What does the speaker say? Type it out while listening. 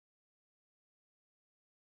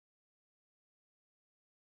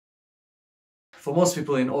for most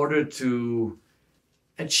people, in order to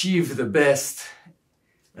achieve the best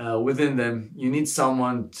within them, you need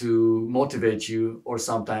someone to motivate you or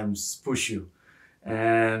sometimes push you.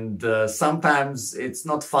 And sometimes it's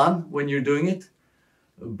not fun when you're doing it,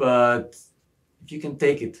 but if you can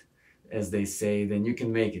take it, as they say, then you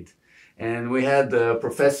can make it. And we had a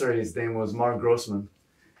professor, his name was Mark Grossman.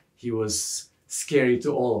 He was scary to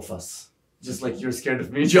all of us. Just like you're scared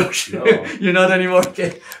of me, Josh. No. You're not anymore,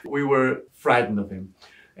 okay? We were frightened of him.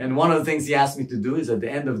 And one of the things he asked me to do is at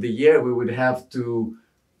the end of the year, we would have to,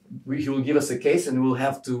 he will give us a case and we'll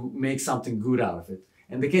have to make something good out of it.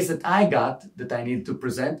 And the case that I got, that I needed to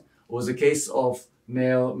present, was a case of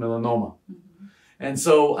nail melanoma. Mm-hmm. And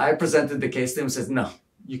so I presented the case to him and said, no,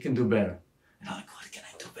 you can do better. And I'm like, what can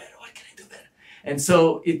I do better? What can I do better? And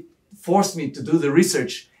so it forced me to do the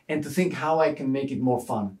research and to think how I can make it more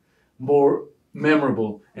fun, more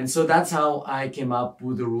memorable. And so that's how I came up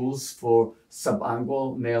with the rules for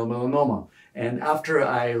subungual nail melanoma. And after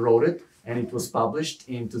I wrote it and it was published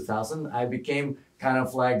in 2000, I became kind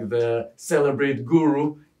of like the celebrated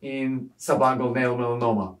guru in subungual nail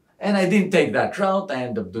melanoma. And I didn't take that route. I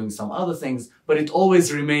ended up doing some other things, but it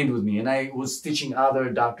always remained with me. And I was teaching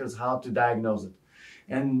other doctors how to diagnose it.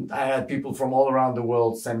 And I had people from all around the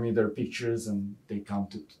world send me their pictures and they come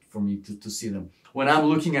for me to see them. When I'm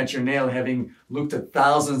looking at your nail, having looked at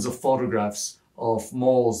thousands of photographs of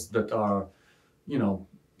moles that are, you know,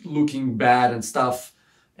 looking bad and stuff,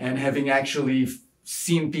 and having actually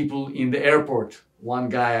seen people in the airport, one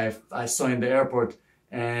guy I saw in the airport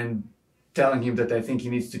and telling him that I think he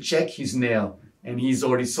needs to check his nail, and he's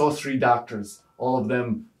already saw 3 doctors. All of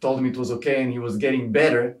them told him it was okay and he was getting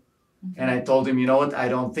better. Mm-hmm. And I told him, you know what, I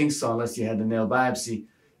don't think so unless you had the nail biopsy.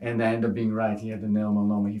 And I ended up being right. He had the nail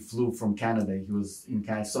melanoma. He flew from Canada. He was in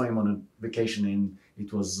Canada. I saw him on a vacation and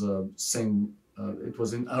it was it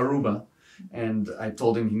was in Aruba. And I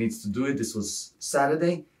told him he needs to do it. This was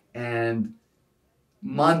Saturday. And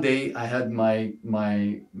Monday, I had my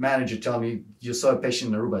manager tell me, you saw a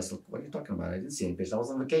patient in Aruba. I said, what are you talking about? I didn't see any patient. I was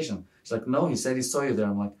on vacation. She's like, no, he said he saw you there.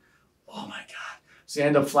 I'm like, oh my God. So he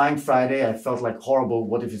ended up flying Friday. I felt like horrible.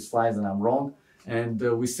 What if he flies and I'm wrong? And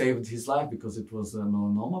we saved his life because it was a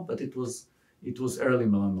melanoma, but it was early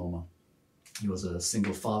melanoma. He was a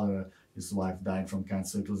single father. His wife died from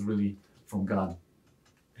cancer. It was really from God.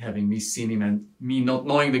 Having me seen him and me not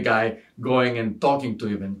knowing the guy, going and talking to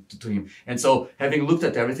him and so having looked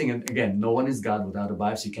at everything, and again, no one is God without a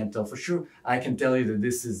biopsy. You can't tell for sure. I can tell you that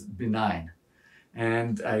this is benign.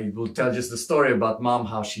 And I will tell just the story about Mom,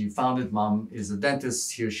 how she found it. Mom is a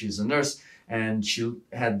dentist. Here she's a nurse. And she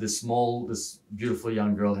had this mole, this beautiful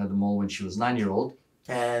young girl had a mole when she was 9-year-old.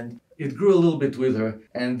 And it grew a little bit with her.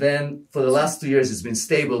 And then for the last 2 years, it's been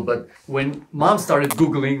stable. But when Mom started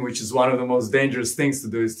Googling, which is one of the most dangerous things to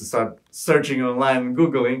do, is to start searching online and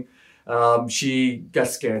Googling, she got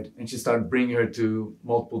scared. And she started bringing her to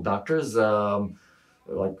multiple doctors,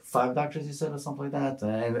 like 5 doctors, you said, or something like that.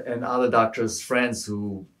 And other doctors, friends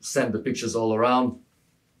who sent the pictures all around.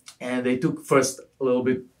 And they took first a little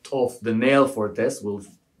bit of the nail for a test, which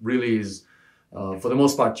really is, for the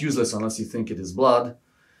most part, useless unless you think it is blood.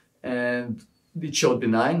 And it showed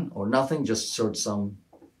benign or nothing, just showed some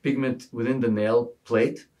pigment within the nail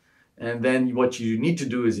plate. And then what you need to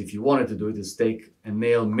do is, if you wanted to do it, is take a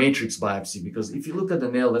nail matrix biopsy. Because if you look at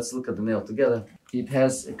the nail, let's look at the nail together. It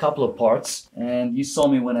has a couple of parts. And you saw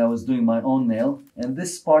me when I was doing my own nail. And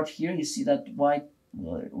this part here, you see that white,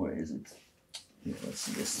 where is it? Here, let's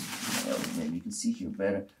see this. Maybe you can see here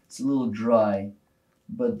better. It's a little dry,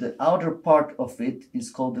 but the outer part of it is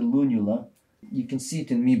called the lunula. You can see it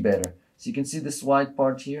in me better. So you can see this white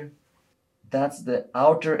part here. That's the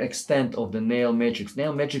outer extent of the nail matrix.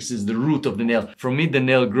 Nail matrix is the root of the nail. From it, the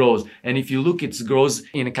nail grows. And if you look, it grows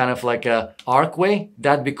in a kind of like a arc way.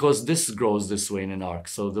 That because this grows this way in an arc.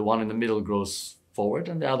 So the one in the middle grows forward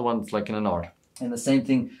and the other one's like in an arc. And the same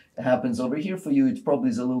thing happens over here for you. It probably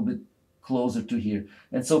is a little bit closer to here.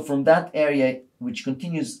 And so from that area, which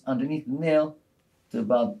continues underneath the nail to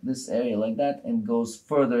about this area like that and goes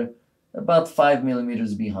further about 5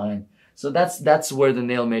 millimeters behind. So that's where the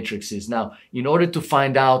nail matrix is. Now, in order to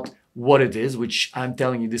find out what it is, which I'm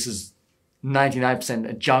telling you, this is 99%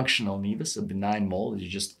 a junctional nevus, a benign mole, you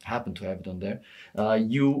just happen to have it on there,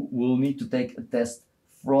 you will need to take a test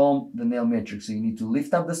from the nail matrix. So you need to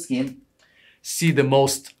lift up the skin, see the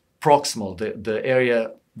most proximal, the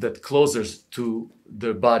area that closest to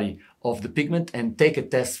the body of the pigment, and take a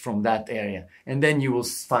test from that area. And then you will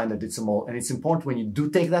find that it's a mole. And it's important when you do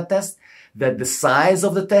take that test that the size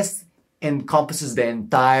of the test encompasses the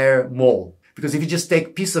entire mole. Because if you just take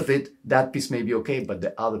a piece of it, that piece may be okay, but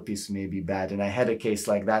the other piece may be bad. And I had a case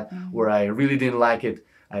like that where I really didn't like it.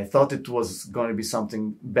 I thought it was going to be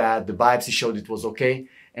something bad. The biopsy showed it was okay.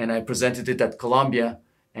 And I presented it at Columbia.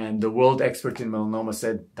 And the world expert in melanoma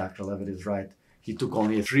said, Dr. Levit is right. He took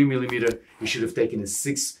only a 3 millimeter. He should have taken a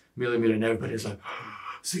 6 millimeter. And everybody's like,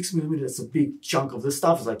 6 millimeters, that's a big chunk of the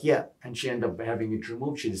stuff. It's like, yeah. And she ended up having it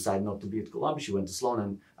removed. She decided not to be at Columbia. She went to Sloan,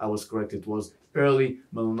 and I was correct. It was early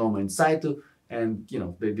melanoma in situ. And, you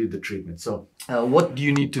know, they did the treatment. So what do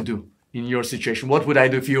you need to do in your situation? What would I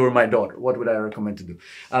do if you were my daughter? What would I recommend to do?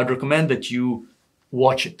 I would recommend that you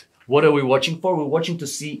watch it. What are we watching for? We're watching to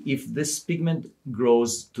see if this pigment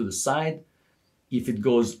grows to the side, if it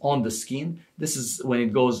goes on the skin. This is when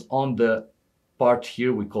it goes on the part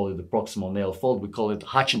here, we call it the proximal nail fold. We call it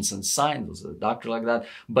Hutchinson's sign. There's a doctor like that.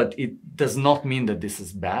 But it does not mean that this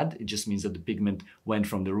is bad. It just means that the pigment went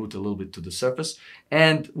from the root a little bit to the surface.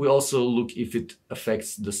 And we also look if it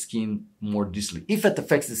affects the skin more distally. If it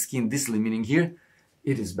affects the skin distally, meaning here,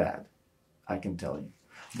 it is bad, I can tell you.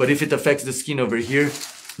 But if it affects the skin over here,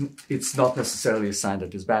 it's not necessarily a sign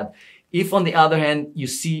that it's bad. If, on the other hand, you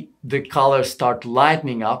see the color start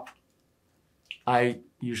lightening up, I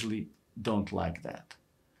usually don't like that.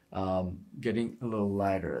 Getting a little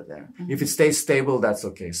lighter there. If it stays stable, that's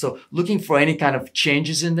okay. So looking for any kind of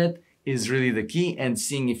changes in it is really the key, and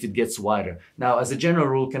seeing if it gets wider. Now, as a general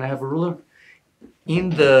rule, can I have a ruler?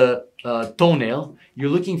 In the toenail, you're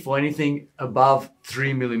looking for anything above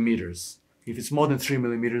 3 millimeters. If it's more than 3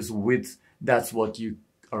 millimeters width, that's what you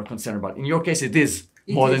are concerned about. In your case, it is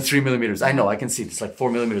more than 3 millimeters. I know, I can see it. It's like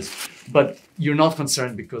 4 millimeters. But you're not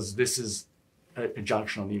concerned because this is a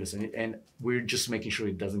junctional nevus, and we're just making sure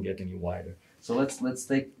it doesn't get any wider. So let's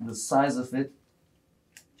take the size of it,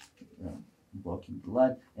 blocking the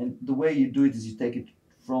light, and the way you do it is you take it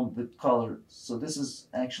from the color. So this is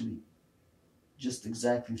actually just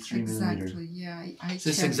exactly 3 millimeters. Exactly, yeah. I so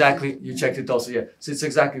it's exactly, you checked it also, yeah. So it's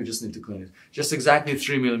exactly, you just need to clean it. Just exactly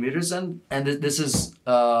 3 millimeters, and this is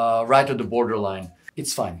right at the borderline.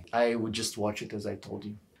 It's fine. I would just watch it as I told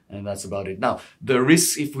you. And that's about it. Now, the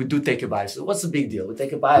risk if we do take a biopsy, what's the big deal? We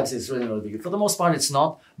take a biopsy, it's really not a big deal. For the most part, it's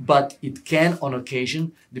not, but it can, on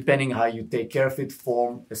occasion, depending how you take care of it,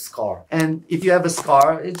 form a scar. And if you have a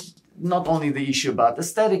scar, it's not only the issue about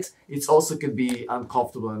aesthetics, it also could be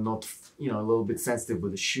uncomfortable and not, you know, a little bit sensitive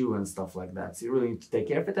with the shoe and stuff like that. So you really need to take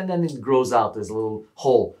care of it, and then it grows out. There's a little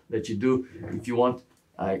hole that you do. If you want,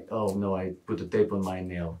 I put a tape on my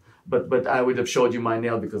nail. But I would have showed you my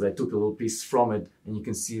nail because I took a little piece from it, and you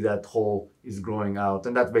can see that hole is growing out.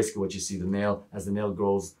 And that's basically what you see. The nail, as the nail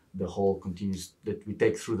grows, the hole continues that we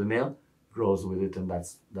take through the nail, grows with it, and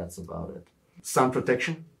that's about it. Sun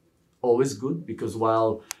protection, always good, because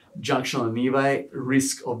while junctional nevi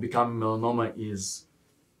risk of becoming melanoma is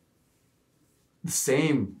the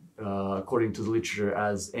same according to the literature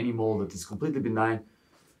as any mole that is completely benign,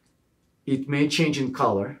 it may change in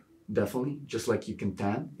color. Definitely, just like you can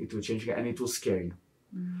tan, it will change and it will scare you.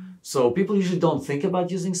 So people usually don't think about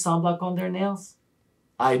using sunblock on their nails.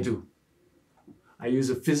 I do. I use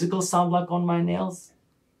a physical sunblock on my nails.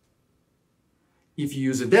 If you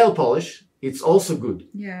use a nail polish, it's also good.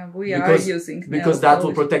 Yeah, we are using nail because that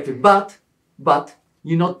will protect it. But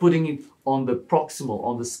you're not putting it on the proximal,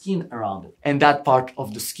 on the skin around it. And that part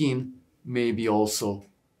of the skin may be also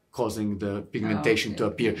causing the pigmentation to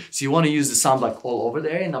appear. So you want to use the sunblock all over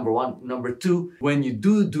the area, number one. Number two, when you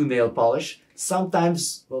do nail polish,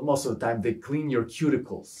 sometimes, well, most of the time, they clean your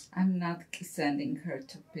cuticles. I'm not sending her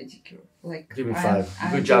to pedicure. Like, give me 5.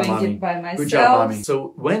 I'm Good job, doing mommy. It by myself. Good job, mommy.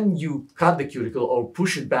 So when you cut the cuticle or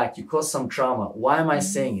push it back, you cause some trauma. Why am I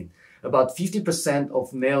saying it? About 50%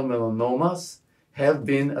 of nail melanomas have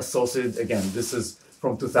been associated, again, this is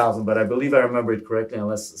from 2000, but I believe I remember it correctly,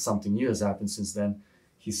 unless something new has happened since then.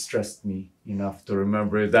 He stressed me enough to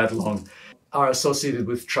remember it that long, are associated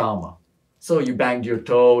with trauma. So you banged your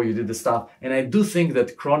toe, you did the stuff. And I do think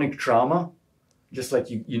that chronic trauma, just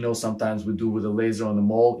like you know sometimes we do with a laser on the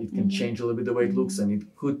mole, it can change a little bit the way it looks, and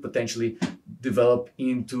it could potentially develop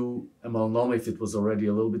into a melanoma if it was already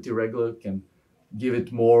a little bit irregular. It can give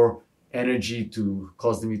it more energy to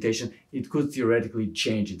cause the mutation. It could theoretically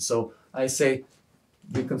change it. So I say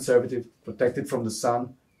be conservative, protect it from the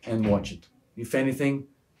sun, and watch it. If anything,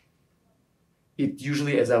 it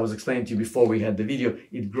usually, as I was explaining to you before we had the video,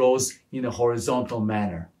 it grows in a horizontal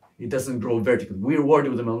manner. It doesn't grow vertically. We're worried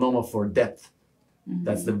with the melanoma for depth.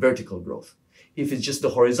 That's the vertical growth. If it's just the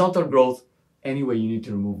horizontal growth, anyway, you need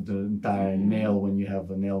to remove the entire nail when you have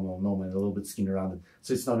a nail melanoma and a little bit skin around it.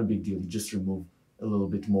 So it's not a big deal. You just remove a little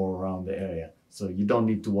bit more around the area. So you don't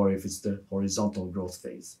need to worry if it's the horizontal growth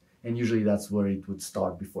phase. And usually that's where it would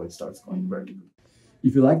start before it starts going vertical.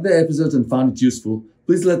 If you liked the episode and found it useful,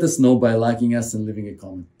 please let us know by liking us and leaving a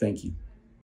comment. Thank you.